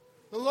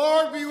The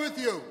Lord be with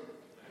you.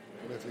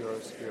 And with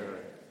your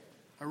spirit.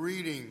 A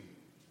reading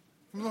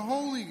from the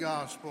Holy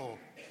Gospel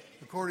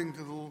according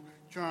to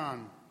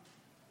John.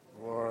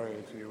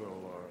 Glory to you,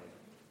 O Lord.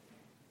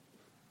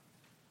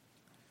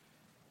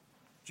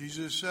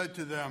 Jesus said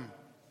to them,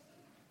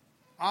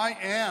 I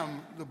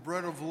am the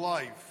bread of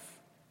life.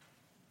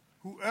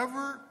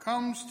 Whoever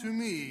comes to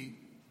me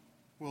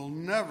will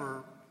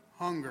never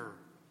hunger,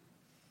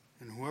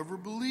 and whoever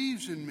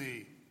believes in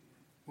me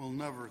will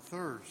never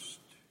thirst.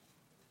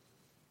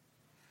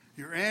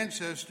 Your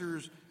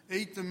ancestors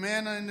ate the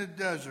manna in the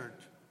desert,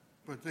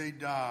 but they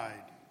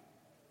died.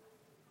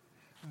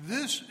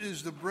 This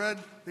is the bread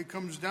that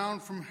comes down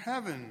from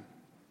heaven,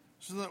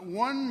 so that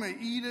one may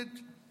eat it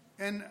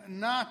and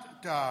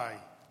not die.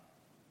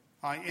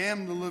 I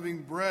am the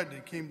living bread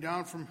that came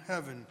down from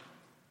heaven.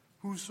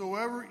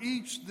 Whosoever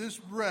eats this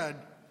bread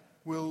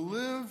will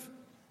live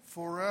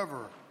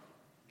forever.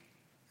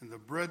 And the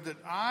bread that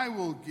I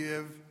will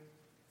give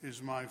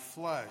is my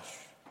flesh,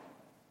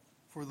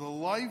 for the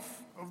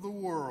life of the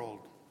world.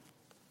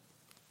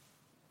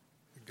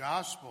 The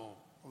Gospel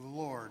of the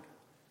Lord.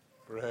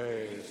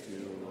 Praise to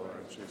you,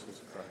 Lord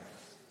Jesus Christ.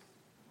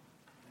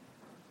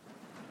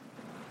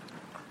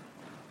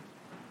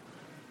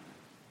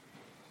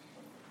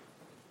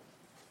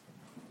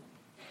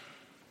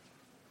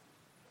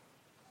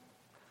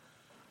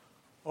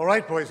 All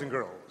right, boys and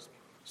girls,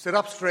 sit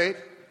up straight.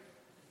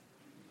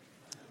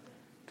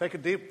 Take a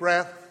deep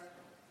breath.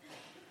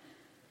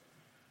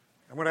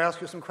 I'm going to ask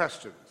you some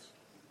questions.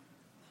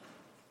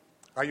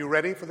 Are you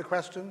ready for the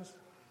questions?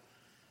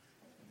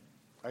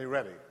 Are you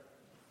ready?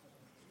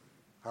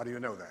 How do you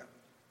know that?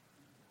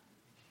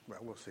 Well,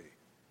 we'll see.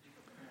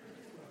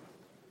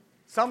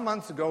 Some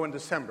months ago in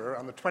December,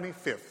 on the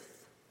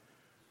 25th,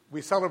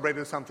 we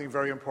celebrated something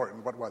very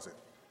important. What was it?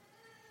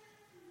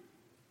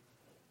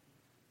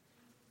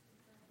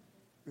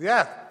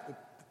 Yeah,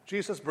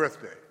 Jesus'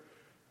 birthday,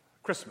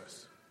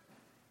 Christmas.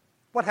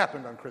 What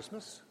happened on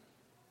Christmas?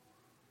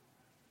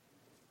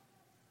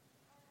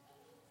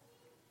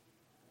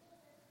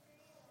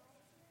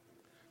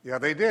 Yeah,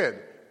 they did.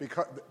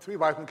 Because the three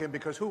wise men came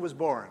because who was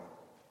born?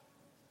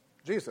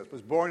 Jesus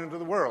was born into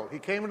the world. He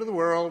came into the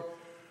world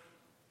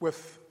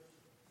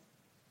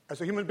as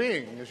a human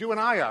being, as you and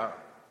I are.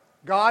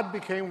 God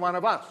became one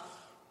of us.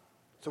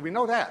 So we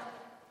know that.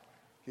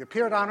 He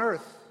appeared on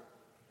earth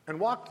and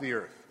walked the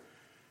earth.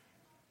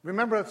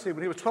 Remember, let's see,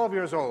 when he was 12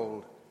 years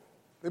old,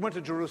 they went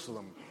to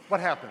Jerusalem. What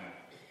happened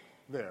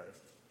there?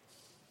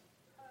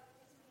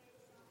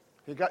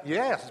 His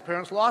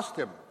parents lost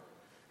him.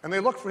 And they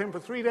looked for him for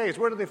 3 days.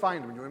 Where did they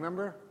find him? Do you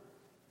remember?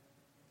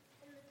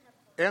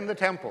 In the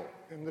temple.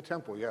 In the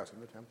temple, yes, in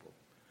the temple.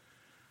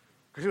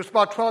 Because he was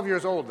about 12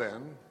 years old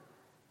then.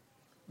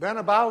 Then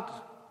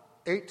about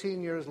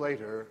 18 years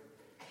later,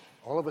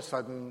 all of a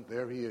sudden,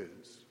 there he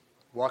is,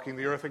 walking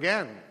the earth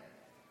again.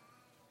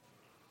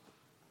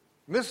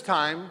 This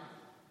time,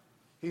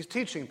 he's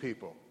teaching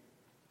people.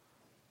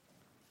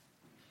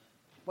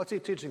 What's he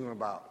teaching them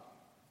about?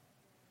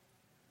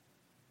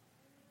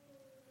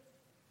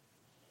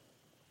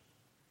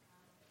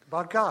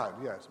 About God,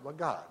 yes, about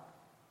God.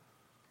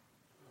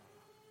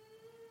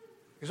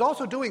 He's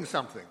also doing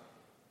something.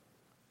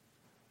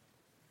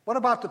 What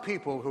about the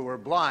people who are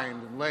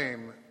blind and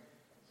lame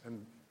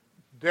and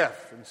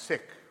deaf and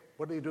sick?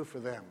 What did he do for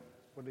them?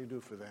 What did he do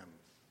for them?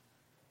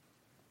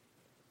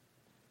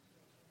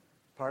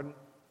 Pardon?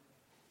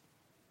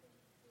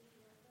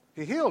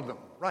 He healed them,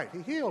 right,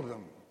 he healed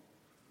them.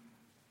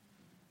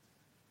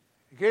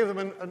 He gave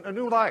them a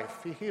new life.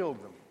 He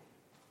healed them.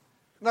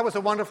 And that was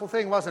a wonderful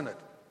thing, wasn't it?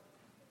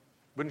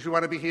 Wouldn't you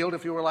want to be healed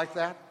if you were like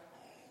that?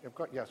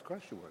 Yes, of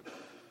course you would.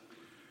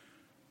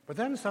 But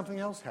then something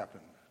else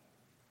happened.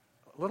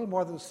 A little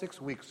more than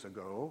 6 weeks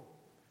ago,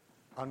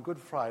 on Good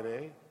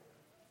Friday,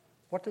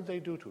 what did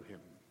they do to him?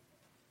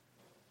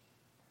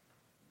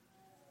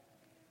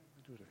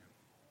 What did they do to him?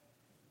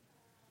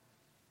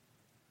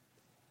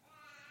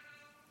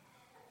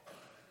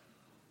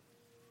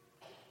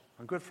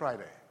 On Good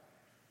Friday.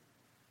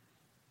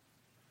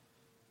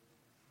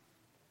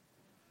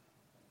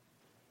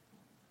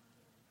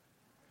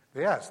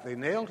 Yes, they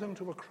nailed him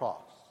to a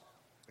cross.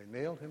 They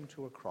nailed him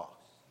to a cross.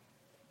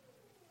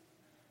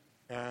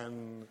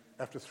 And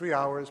after 3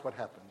 hours, what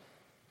happened?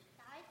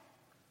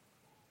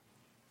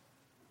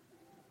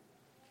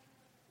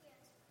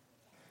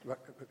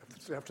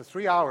 Died? After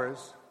 3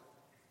 hours,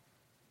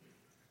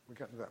 we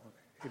got to that one.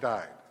 He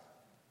died.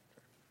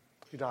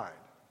 He died.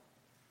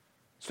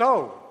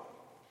 So,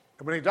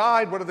 when he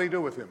died, what did they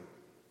do with him?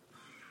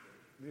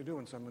 What do you do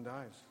when someone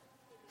dies?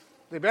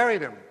 They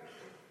buried him.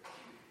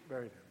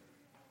 Buried him.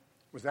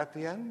 Was that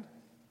the end?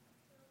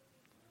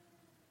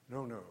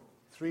 No.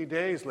 3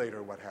 days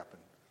later, what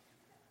happened?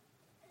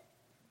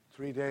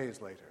 3 days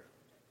later,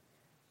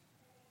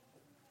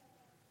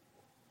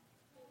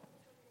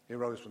 he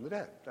rose from the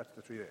dead. That's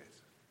the 3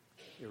 days.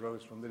 He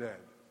rose from the dead.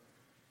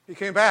 He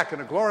came back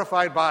in a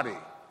glorified body.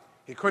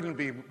 He couldn't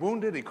be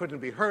wounded. He couldn't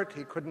be hurt.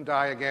 He couldn't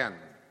die again.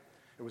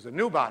 It was a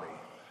new body.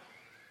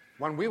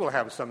 One we will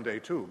have someday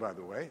too, by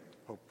the way,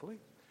 hopefully.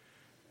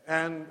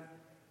 And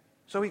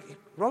so he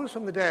rose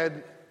from the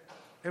dead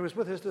and was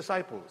with his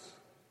disciples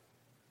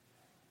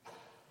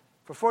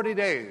for 40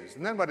 days.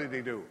 And then what did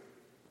he do?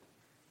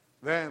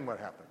 Then what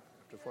happened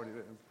after 40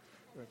 days?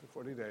 After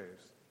 40 days.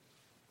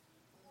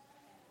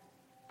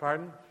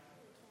 Pardon?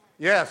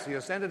 Yes, he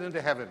ascended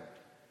into heaven.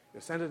 He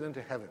ascended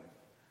into heaven.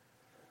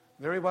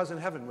 There he was in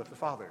heaven with the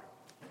Father.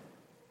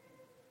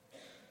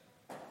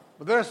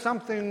 But there's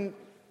something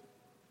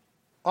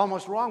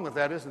almost wrong with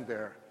that, isn't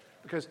there?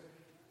 Because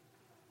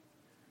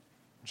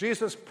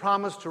Jesus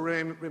promised to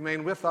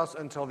remain with us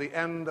until the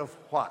end of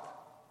what?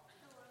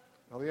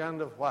 Until the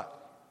end of what?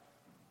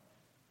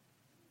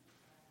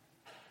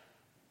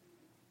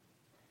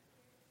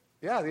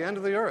 Yeah, the end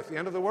of the earth, the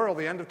end of the world,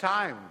 the end of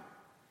time.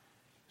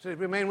 He said,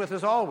 remain with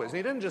us always. And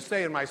he didn't just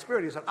say in my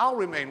spirit, he said, I'll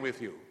remain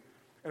with you.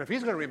 And if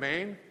he's going to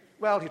remain,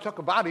 well, he took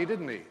a body,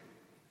 didn't he?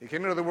 He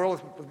came into the world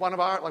with one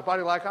of our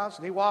body like us,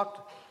 and he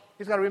walked.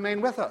 He's got to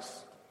remain with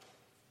us.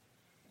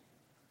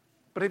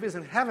 But if he's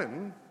in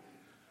heaven,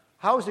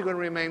 how is he going to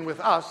remain with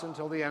us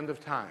until the end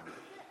of time?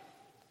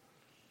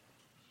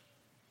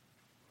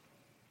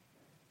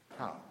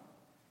 How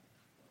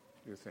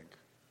do you think?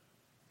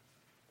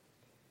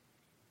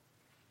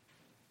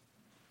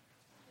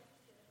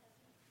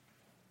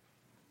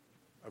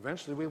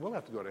 Eventually, we will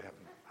have to go to heaven.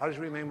 How does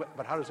he remain?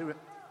 But how does he?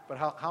 But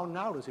how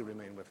now does he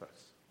remain with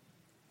us?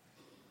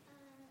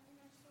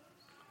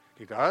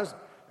 He does,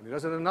 and he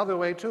does it another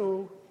way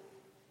too.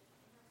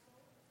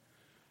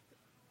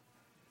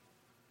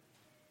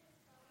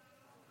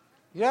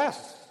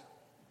 Yes,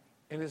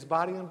 in his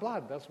body and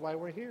blood. That's why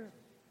we're here.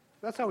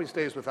 That's how he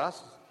stays with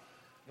us.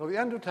 Till the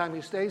end of time,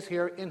 he stays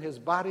here in his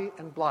body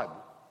and blood.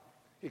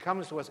 He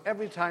comes to us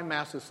every time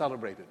Mass is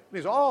celebrated.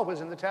 He's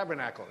always in the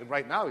tabernacle.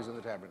 Right now, he's in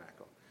the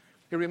tabernacle.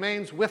 He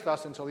remains with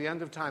us until the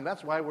end of time.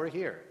 That's why we're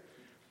here.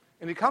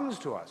 And he comes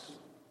to us,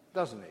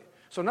 doesn't he?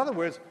 So in other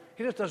words,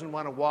 he just doesn't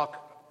want to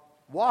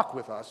walk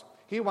with us.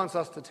 He wants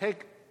us to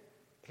take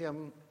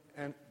him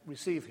and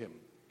receive him,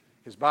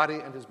 his body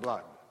and his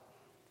blood.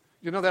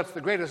 You know, that's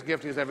the greatest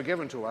gift he's ever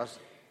given to us.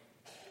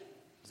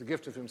 It's the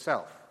gift of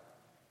himself.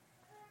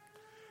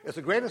 It's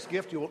the greatest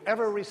gift you will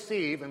ever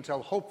receive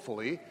until,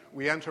 hopefully,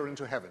 we enter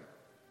into heaven.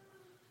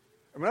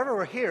 And whenever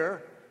we're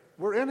here,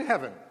 we're in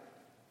heaven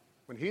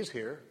when he's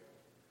here,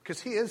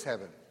 because he is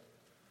heaven.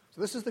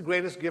 So this is the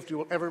greatest gift you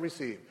will ever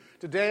receive.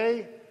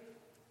 Today,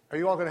 are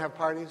you all going to have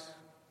parties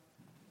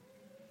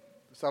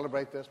to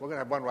celebrate this? We're going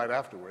to have one right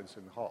afterwards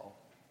in the hall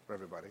for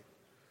everybody.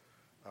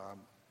 And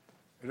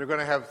you're going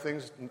to have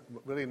things,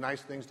 really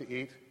nice things to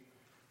eat.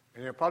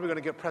 And you're probably going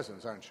to get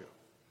presents, aren't you?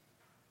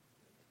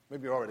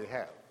 Maybe you already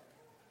have.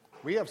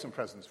 We have some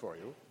presents for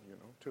you,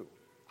 too.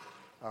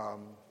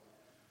 And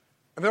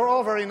they're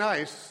all very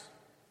nice,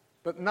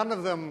 but none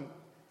of them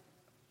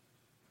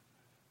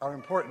are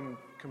important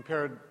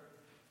compared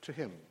to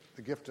him,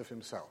 the gift of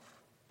himself.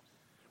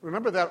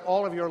 Remember that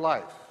all of your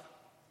life.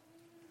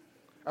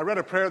 I read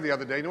a prayer the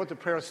other day. You know what the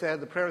prayer said?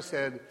 The prayer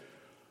said,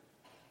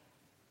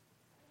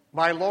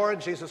 "My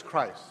Lord Jesus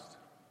Christ,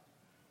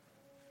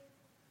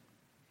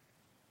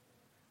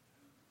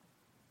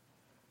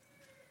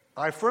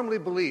 I firmly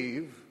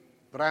believe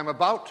that I am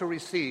about to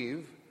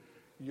receive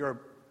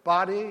your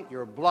body,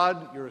 your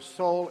blood, your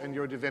soul, and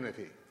your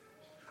divinity.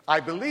 I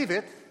believe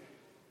it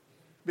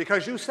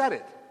because you said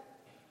it."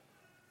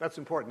 That's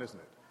important, isn't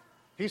it?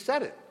 He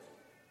said it.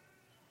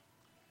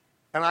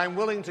 "And I'm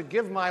willing to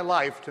give my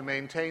life to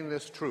maintain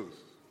this truth."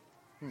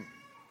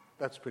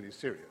 That's pretty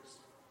serious.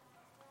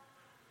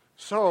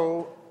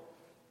 So,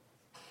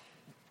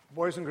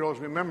 boys and girls,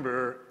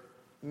 remember,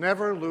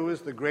 never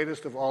lose the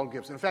greatest of all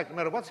gifts. In fact, no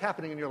matter what's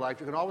happening in your life,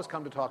 you can always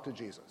come to talk to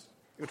Jesus.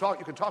 You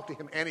can talk to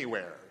him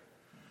anywhere,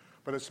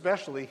 but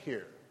especially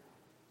here,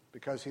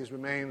 because he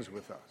remains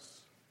with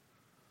us.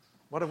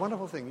 What a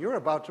wonderful thing. You're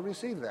about to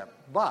receive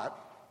that. But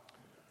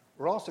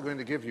we're also going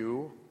to give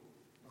you...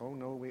 Oh,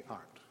 no, we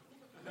aren't.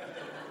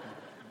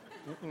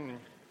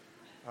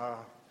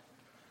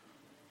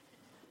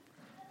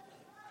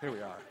 Here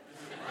we are.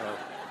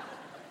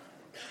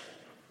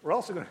 We're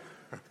also going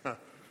to...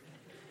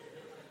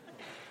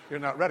 You're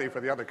not ready for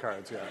the other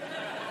cards yet.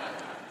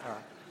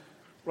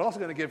 We're also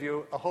going to give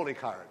you a holy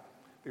card.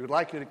 We would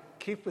like you to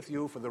keep with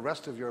you for the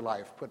rest of your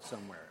life, put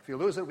somewhere. If you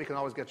lose it, we can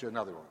always get you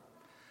another one.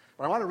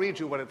 But I want to read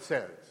you what it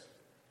says.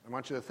 I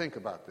want you to think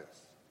about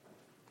this.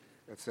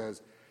 It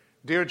says,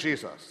 "Dear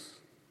Jesus,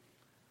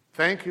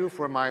 thank you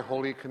for my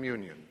Holy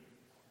Communion.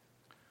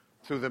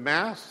 Through the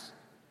Mass,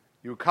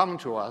 you come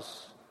to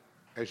us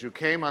as you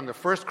came on the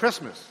first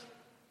Christmas.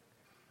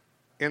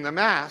 In the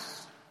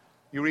Mass,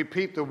 you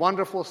repeat the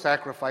wonderful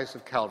sacrifice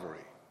of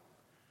Calvary.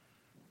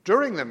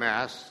 During the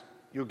Mass,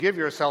 you give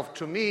yourself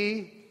to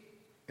me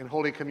in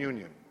Holy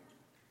Communion.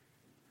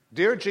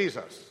 Dear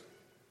Jesus,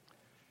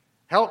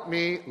 help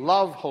me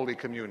love Holy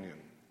Communion.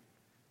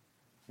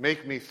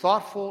 Make me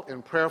thoughtful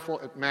and prayerful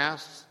at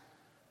Mass.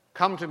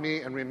 Come to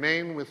me and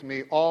remain with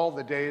me all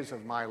the days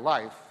of my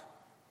life.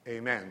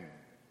 Amen."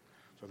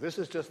 So this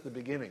is just the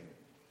beginning.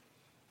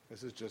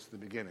 This is just the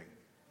beginning.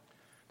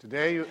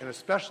 Today, in a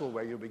special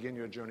way, you begin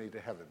your journey to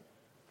heaven.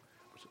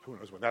 who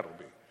knows when that'll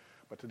be.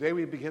 But today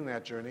we begin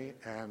that journey,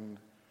 and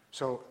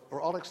so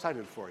we're all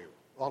excited for you,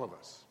 all of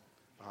us.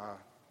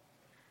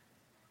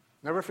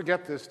 Never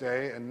forget this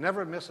day, and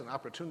never miss an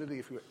opportunity,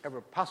 if you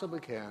ever possibly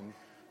can,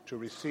 to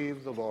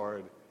receive the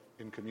Lord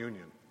in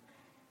communion.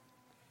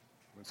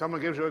 When someone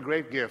gives you a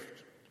great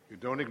gift, you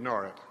don't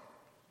ignore it.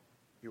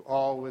 You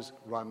always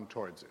run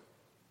towards it.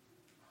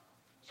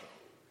 So,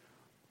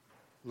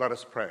 let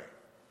us pray.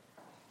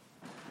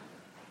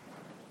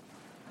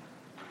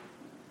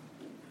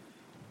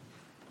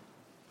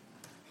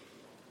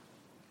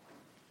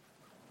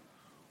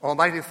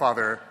 Almighty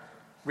Father,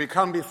 we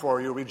come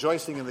before you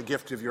rejoicing in the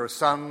gift of your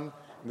Son,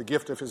 in the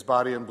gift of his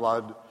body and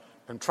blood,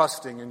 and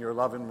trusting in your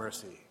love and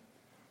mercy.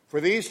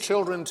 For these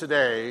children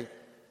today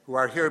who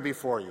are here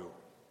before you,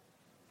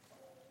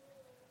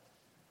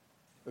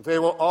 that they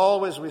will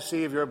always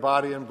receive your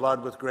body and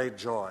blood with great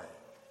joy,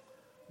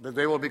 that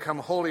they will become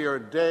holier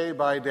day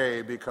by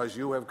day because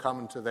you have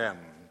come to them,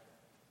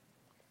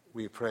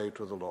 we pray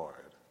to the Lord.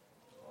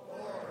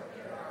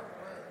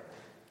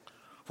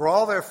 For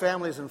all their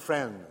families and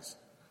friends,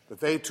 that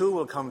they too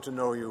will come to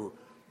know you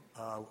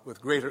with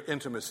greater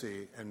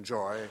intimacy and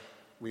joy,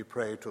 we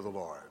pray to the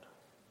Lord.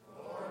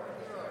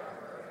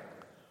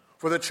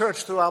 For the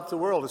church throughout the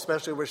world,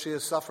 especially where she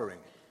is suffering,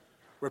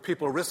 where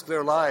people risk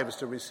their lives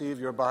to receive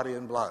your body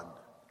and blood.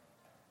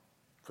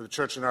 For the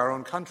church in our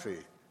own country,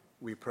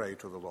 we pray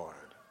to the Lord.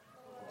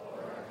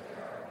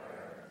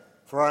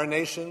 For our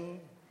nation,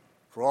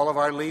 for all of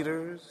our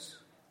leaders,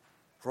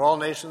 for all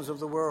nations of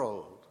the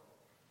world,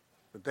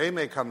 that they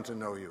may come to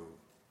know you,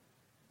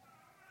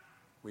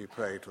 we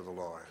pray to the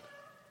Lord.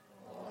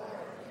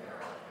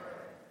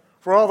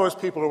 For all those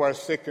people who are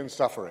sick and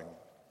suffering,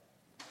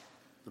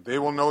 that they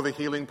will know the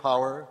healing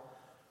power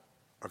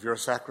of your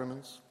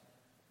sacraments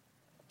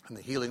and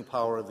the healing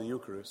power of the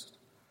Eucharist,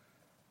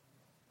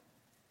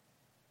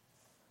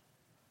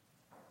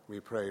 we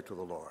pray to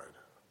the Lord.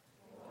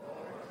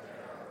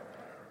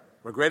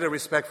 For greater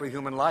respect for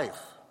human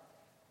life,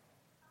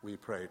 we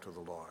pray to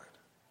the Lord.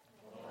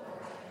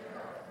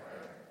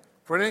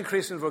 For an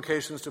increase in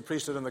vocations to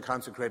priesthood and the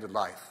consecrated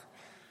life,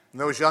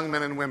 and those young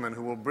men and women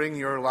who will bring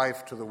your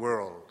life to the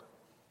world.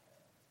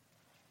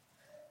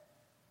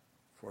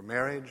 For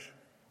marriage,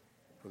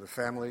 for the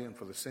family, and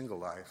for the single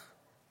life,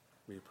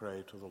 we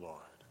pray to the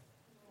Lord.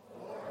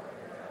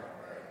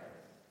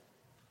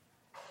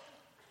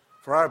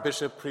 For our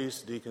bishop,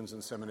 priests, deacons,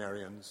 and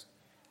seminarians,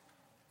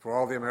 for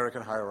all the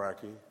American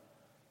hierarchy,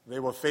 they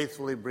will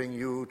faithfully bring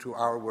you to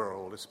our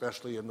world,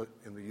 especially in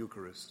the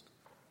Eucharist.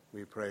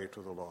 We pray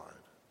to the Lord.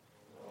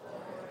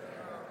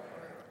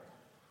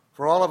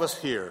 For all of us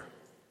here,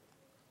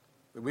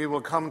 that we will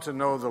come to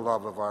know the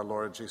love of our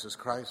Lord Jesus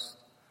Christ,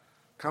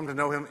 come to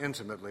know him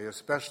intimately,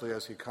 especially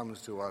as he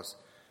comes to us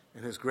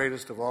in his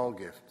greatest of all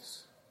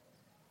gifts.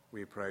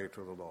 We pray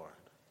to the Lord.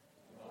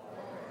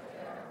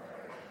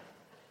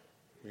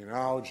 We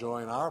now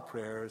join our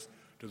prayers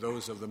to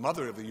those of the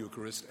Mother of the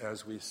Eucharist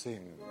as we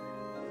sing.